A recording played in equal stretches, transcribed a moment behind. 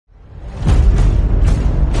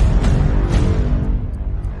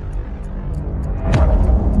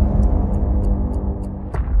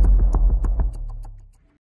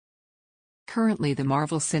Currently, the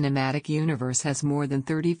Marvel Cinematic Universe has more than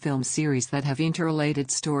 30 film series that have interrelated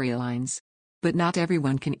storylines. But not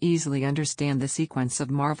everyone can easily understand the sequence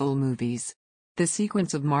of Marvel movies. The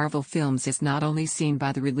sequence of Marvel films is not only seen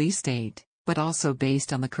by the release date, but also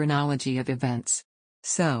based on the chronology of events.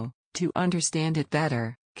 So, to understand it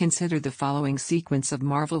better, consider the following sequence of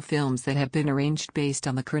Marvel films that have been arranged based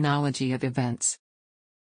on the chronology of events.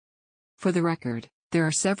 For the record, there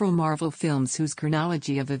are several Marvel films whose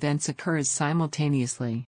chronology of events occurs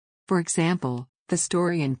simultaneously. For example, the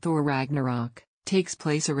story in Thor Ragnarok takes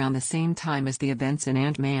place around the same time as the events in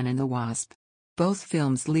Ant-Man and the Wasp. Both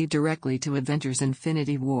films lead directly to Avengers: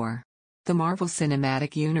 Infinity War. The Marvel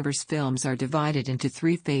Cinematic Universe films are divided into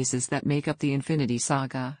 3 phases that make up the Infinity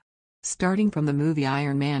Saga, starting from the movie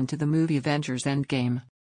Iron Man to the movie Avengers: Endgame.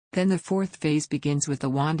 Then the 4th phase begins with the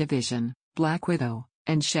WandaVision, Black Widow,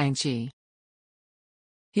 and Shang-Chi.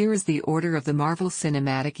 Here is the order of the Marvel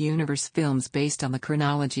Cinematic Universe films based on the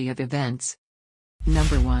chronology of events.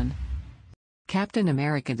 Number 1. Captain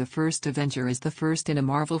America: The First Avenger is the first in a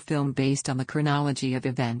Marvel film based on the chronology of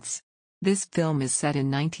events. This film is set in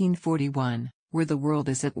 1941, where the world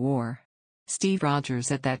is at war. Steve Rogers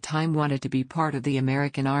at that time wanted to be part of the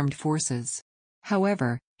American Armed Forces.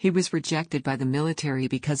 However, he was rejected by the military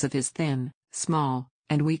because of his thin, small,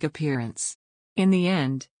 and weak appearance. In the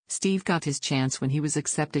end, Steve got his chance when he was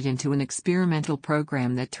accepted into an experimental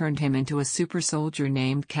program that turned him into a super soldier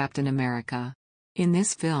named Captain America. In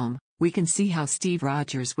this film, we can see how Steve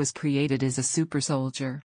Rogers was created as a super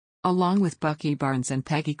soldier. Along with Bucky Barnes and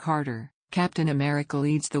Peggy Carter, Captain America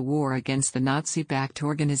leads the war against the Nazi-backed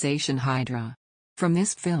organization Hydra. From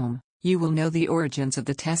this film, you will know the origins of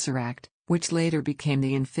the Tesseract, which later became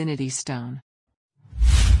the Infinity Stone.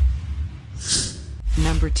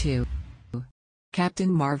 Number 2.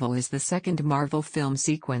 Captain Marvel is the second Marvel film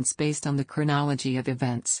sequence based on the chronology of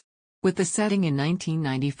events. With the setting in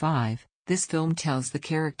 1995, this film tells the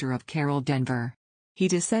character of Carol Denver. He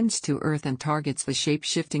descends to Earth and targets the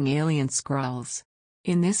shape-shifting alien Skrulls.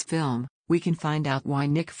 In this film, we can find out why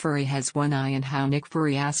Nick Fury has one eye and how Nick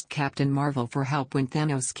Fury asked Captain Marvel for help when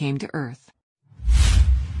Thanos came to Earth.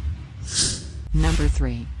 Number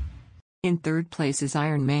 3. In third place is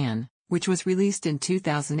Iron Man, which was released in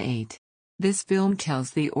 2008. This film tells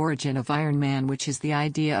the origin of Iron Man, which is the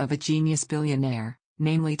idea of a genius billionaire,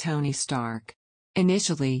 namely Tony Stark.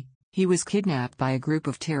 Initially, he was kidnapped by a group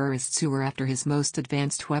of terrorists who were after his most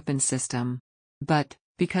advanced weapon system. But,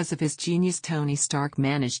 because of his genius, Tony Stark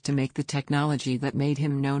managed to make the technology that made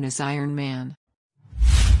him known as Iron Man.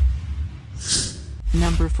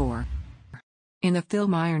 Number 4. In the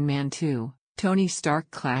film Iron Man 2, Tony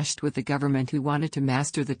Stark clashed with the government who wanted to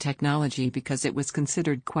master the technology because it was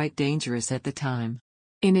considered quite dangerous at the time.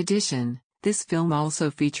 In addition, this film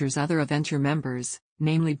also features other Avenger members,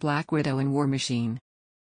 namely Black Widow and War Machine.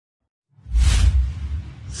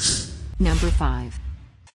 Number 5.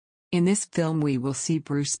 In this film we will see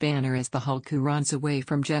Bruce Banner as the Hulk, who runs away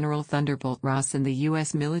from General Thunderbolt Ross and the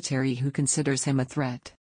US military, who considers him a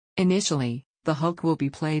threat. Initially, the Hulk will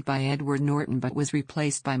be played by Edward Norton but was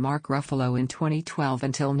replaced by Mark Ruffalo in 2012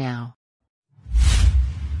 until now.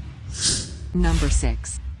 Number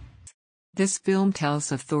 6. This film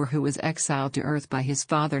tells of Thor, who was exiled to Earth by his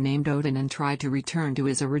father named Odin and tried to return to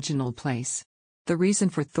his original place. The reason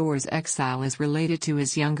for Thor's exile is related to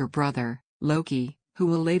his younger brother, Loki, who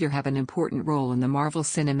will later have an important role in the Marvel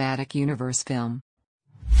Cinematic Universe film.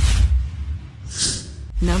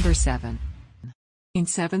 Number 7. In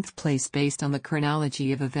 7th place, based on the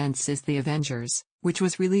chronology of events, is The Avengers, which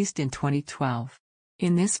was released in 2012.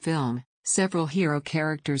 In this film, several hero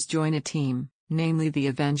characters join a team, namely the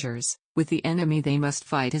Avengers, with the enemy they must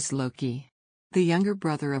fight is Loki. The younger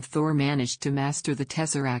brother of Thor managed to master the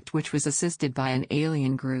Tesseract, which was assisted by an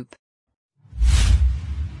alien group.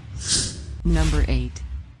 Number 8.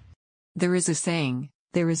 There is a saying,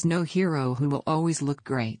 there is no hero who will always look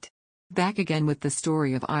great. Back again with the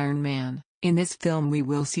story of Iron Man. In this film we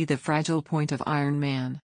will see the fragile point of Iron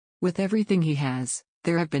Man. With everything he has,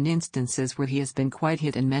 there have been instances where he has been quite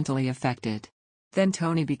hit and mentally affected. Then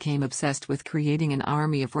Tony became obsessed with creating an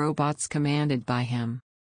army of robots commanded by him.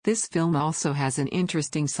 This film also has an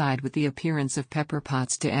interesting side with the appearance of Pepper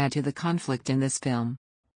Potts to add to the conflict in this film.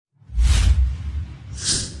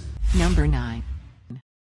 Number 9.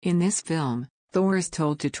 In this film, Thor is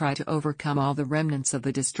told to try to overcome all the remnants of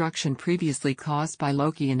the destruction previously caused by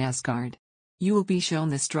Loki in Asgard. You will be shown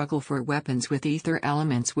the struggle for weapons with ether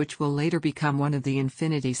elements, which will later become one of the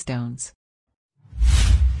Infinity Stones.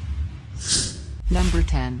 Number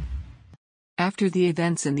 10. After the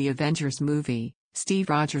events in the Avengers movie,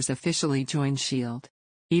 Steve Rogers officially joined S.H.I.E.L.D.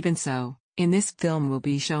 Even so, In this film will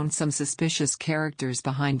be shown some suspicious characters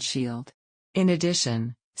behind S.H.I.E.L.D. In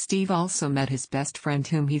addition, Steve also met his best friend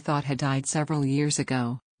whom he thought had died several years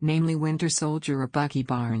ago, namely Winter Soldier or Bucky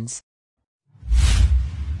Barnes.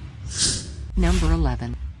 Number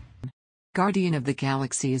 11. Guardian of the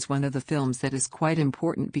Galaxy is one of the films that is quite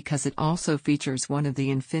important because it also features one of the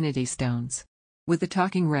Infinity Stones. With a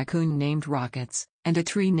talking raccoon named Rockets, and a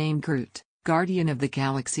tree named Groot, Guardian of the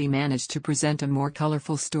Galaxy managed to present a more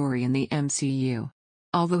colorful story in the MCU.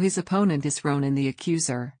 Although his opponent is Ronan the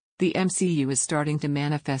Accuser, the MCU is starting to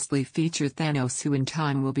manifestly feature Thanos, who in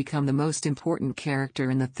time will become the most important character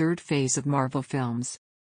in the third phase of Marvel films.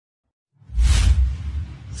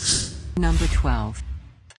 Number 12.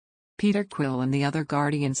 Peter Quill and the other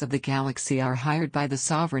Guardians of the Galaxy are hired by the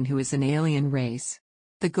Sovereign, who is an alien race.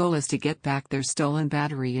 The goal is to get back their stolen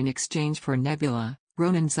battery in exchange for Nebula,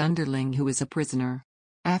 Ronan's underling, who is a prisoner.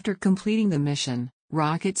 After completing the mission,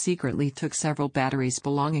 Rocket secretly took several batteries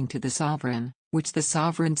belonging to the Sovereign, which the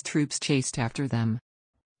Sovereign's troops chased after them.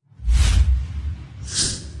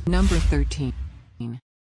 Number 13.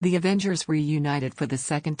 The Avengers reunited for the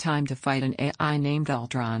second time to fight an AI named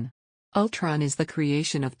Ultron. Ultron is the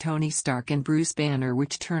creation of Tony Stark and Bruce Banner,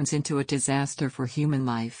 which turns into a disaster for human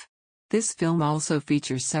life. This film also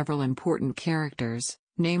features several important characters,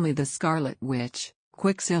 namely the Scarlet Witch,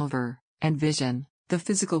 Quicksilver, and Vision, the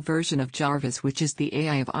physical version of Jarvis, which is the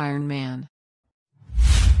AI of Iron Man.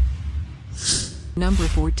 Number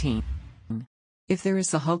 14. If there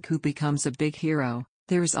is a Hulk who becomes a big hero,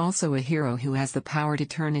 there is also a hero who has the power to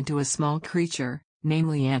turn into a small creature,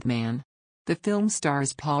 namely Ant-Man. The film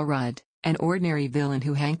stars Paul Rudd, an ordinary villain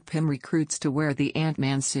who Hank Pym recruits to wear the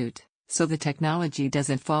Ant-Man suit, so the technology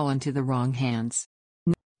doesn't fall into the wrong hands.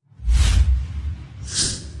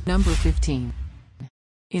 Number 15.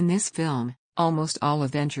 In this film, almost all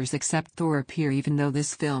Avengers except Thor appear, even though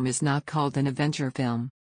this film is not called an Avenger film.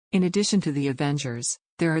 In addition to the Avengers,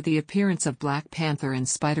 there are the appearance of Black Panther and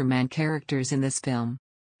Spider-Man characters in this film.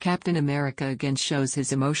 Captain America again shows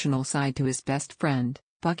his emotional side to his best friend,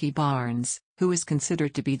 Bucky Barnes, who is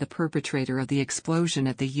considered to be the perpetrator of the explosion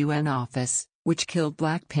at the UN office, which killed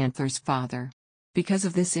Black Panther's father. Because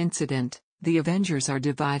of this incident, the Avengers are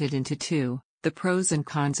divided into two: the pros and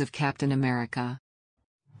cons of Captain America.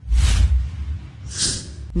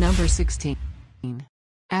 Number 16.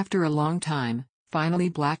 After a long time, finally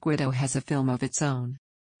Black Widow has a film of its own.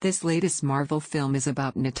 This latest Marvel film is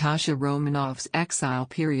about Natasha Romanoff's exile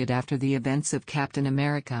period after the events of Captain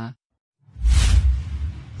America.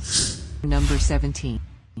 Number 17.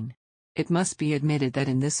 It must be admitted that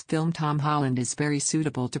in this film Tom Holland is very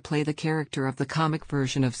suitable to play the character of the comic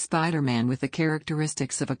version of Spider-Man with the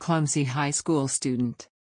characteristics of a clumsy high school student.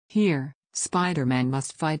 Here, Spider-Man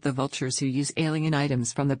must fight the vultures who use alien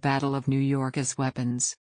items from the Battle of New York as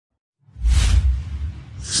weapons.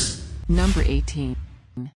 Number 18.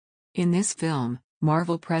 In this film,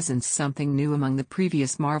 Marvel presents something new among the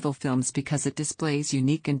previous Marvel films because it displays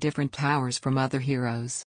unique and different powers from other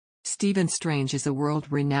heroes. Stephen Strange is a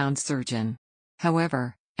world-renowned surgeon.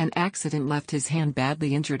 However, an accident left his hand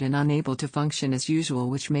badly injured and unable to function as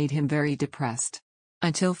usual, which made him very depressed.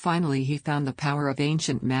 Until finally he found the power of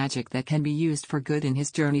ancient magic that can be used for good in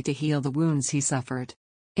his journey to heal the wounds he suffered.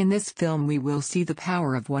 In this film we will see the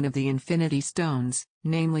power of one of the Infinity Stones,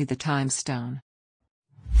 namely the Time Stone.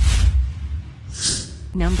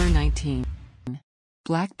 Number 19.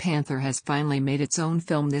 Black Panther has finally made its own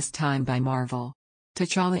film, this time by Marvel.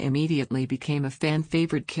 T'Challa immediately became a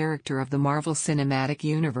fan-favorite character of the Marvel Cinematic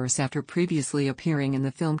Universe after previously appearing in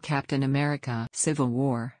the film Captain America: Civil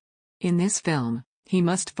War. In this film, he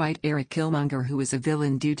must fight Eric Killmonger, who is a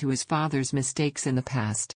villain due to his father's mistakes in the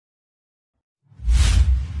past.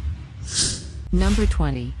 Number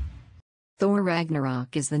 20. Thor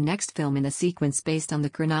Ragnarok is the next film in a sequence based on the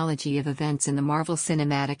chronology of events in the Marvel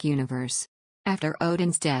Cinematic Universe. After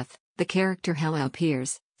Odin's death, the character Hela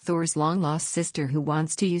appears, Thor's long-lost sister who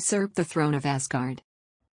wants to usurp the throne of Asgard.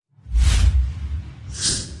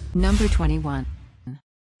 Number 21.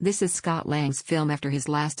 This is Scott Lang's film after his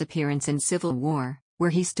last appearance in Civil War, where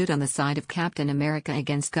he stood on the side of Captain America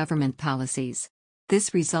against government policies.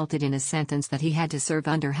 This resulted in a sentence that he had to serve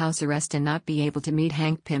under house arrest and not be able to meet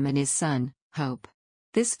Hank Pym and his son, Hope.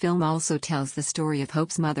 This film also tells the story of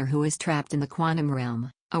Hope's mother, who is trapped in the quantum realm,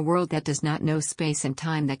 a world that does not know space and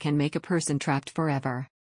time that can make a person trapped forever.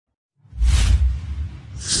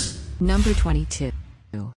 Number 22.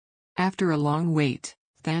 After a long wait,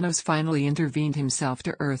 Thanos finally intervened himself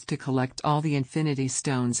to Earth to collect all the Infinity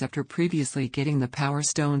Stones after previously getting the Power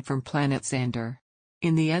Stone from planet Xander.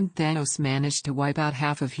 In the end, Thanos managed to wipe out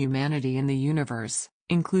half of humanity in the universe,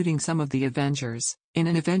 including some of the Avengers, in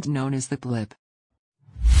an event known as the Blip.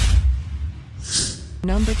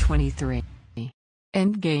 Number 23.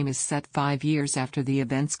 Endgame is set 5 years after the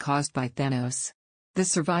events caused by Thanos. The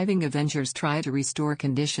surviving Avengers try to restore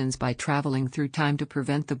conditions by traveling through time to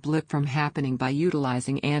prevent the blip from happening by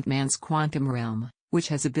utilizing Ant-Man's quantum realm, which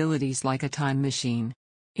has abilities like a time machine.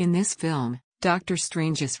 In this film, Doctor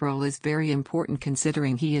Strange's role is very important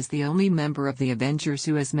considering he is the only member of the Avengers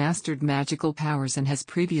who has mastered magical powers and has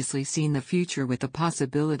previously seen the future with the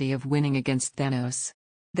possibility of winning against Thanos.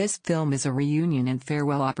 This film is a reunion and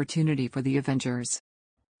farewell opportunity for the Avengers.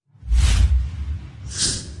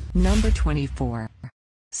 Number 24.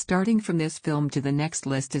 Starting from this film to the next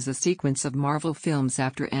list is a sequence of Marvel films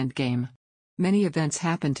after Endgame. Many events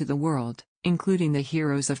happen to the world, including the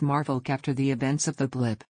heroes of Marvel after the events of the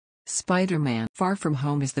Blip. Spider-Man: Far From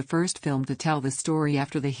Home is the first film to tell the story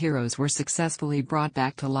after the heroes were successfully brought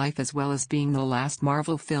back to life, as well as being the last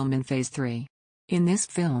Marvel film in Phase 3. In this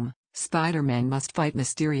film, Spider-Man must fight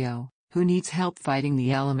Mysterio, who needs help fighting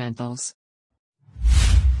the elementals.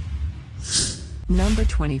 Number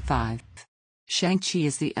 25. Shang-Chi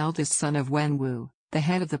is the eldest son of Wenwu, the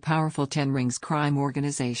head of the powerful Ten Rings crime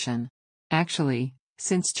organization. Actually,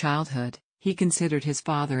 since childhood, he considered his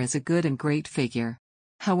father as a good and great figure.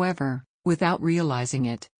 However, without realizing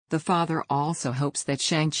it, the father also hopes that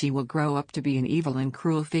Shang-Chi will grow up to be an evil and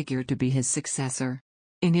cruel figure to be his successor.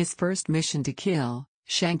 In his first mission to kill,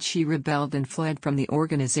 Shang-Chi rebelled and fled from the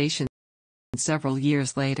organization. Several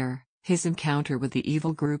years later, his encounter with the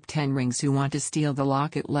evil group Ten Rings who want to steal the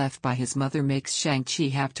locket left by his mother makes Shang-Chi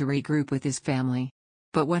have to regroup with his family.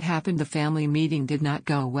 But what happened? The family meeting did not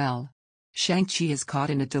go well. Shang-Chi is caught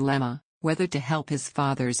in a dilemma, whether to help his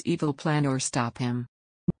father's evil plan or stop him.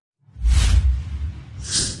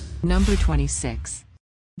 Number 26.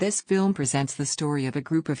 This film presents the story of a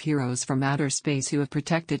group of heroes from outer space who have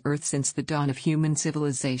protected Earth since the dawn of human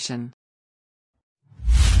civilization.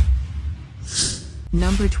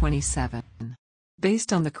 Number 27.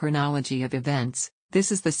 Based on the chronology of events,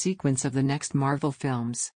 this is the sequence of the next Marvel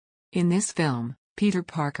films. In this film, Peter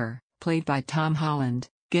Parker, played by Tom Holland,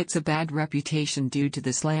 gets a bad reputation due to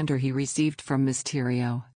the slander he received from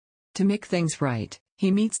Mysterio. To make things right, he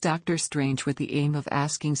meets Doctor Strange with the aim of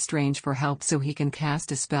asking Strange for help so he can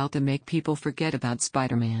cast a spell to make people forget about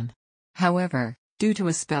Spider-Man. However, due to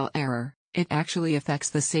a spell error, it actually affects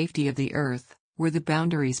the safety of the Earth, where the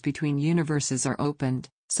boundaries between universes are opened,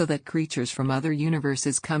 so that creatures from other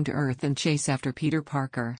universes come to Earth and chase after Peter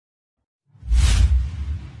Parker.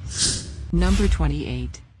 Number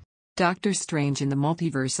 28. Doctor Strange in the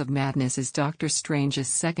Multiverse of Madness is Doctor Strange's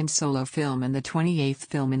second solo film and the 28th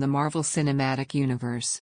film in the Marvel Cinematic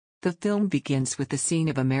Universe. The film begins with the scene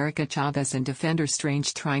of America Chavez and Defender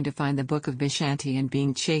Strange trying to find the Book of Vishanti and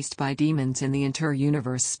being chased by demons in the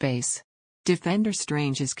inter-universe space. Defender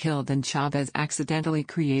Strange is killed and Chavez accidentally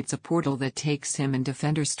creates a portal that takes him and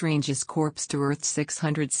Defender Strange's corpse to Earth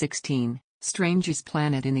 616, Strange's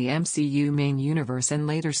planet in the MCU main universe, and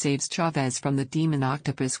later saves Chavez from the demon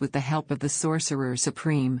octopus with the help of the Sorcerer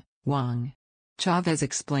Supreme, Wong. Chavez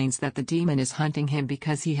explains that the demon is hunting him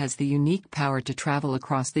because he has the unique power to travel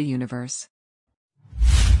across the universe.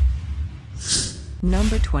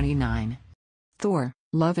 Number 29. Thor: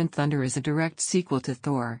 Love and Thunder is a direct sequel to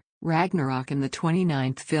Thor: Ragnarok and the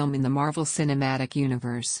 29th film in the Marvel Cinematic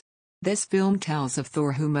Universe. This film tells of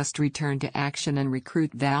Thor who must return to action and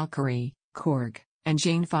recruit Valkyrie, Korg, and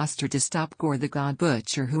Jane Foster to stop Gore the God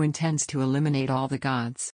Butcher, who intends to eliminate all the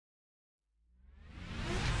gods.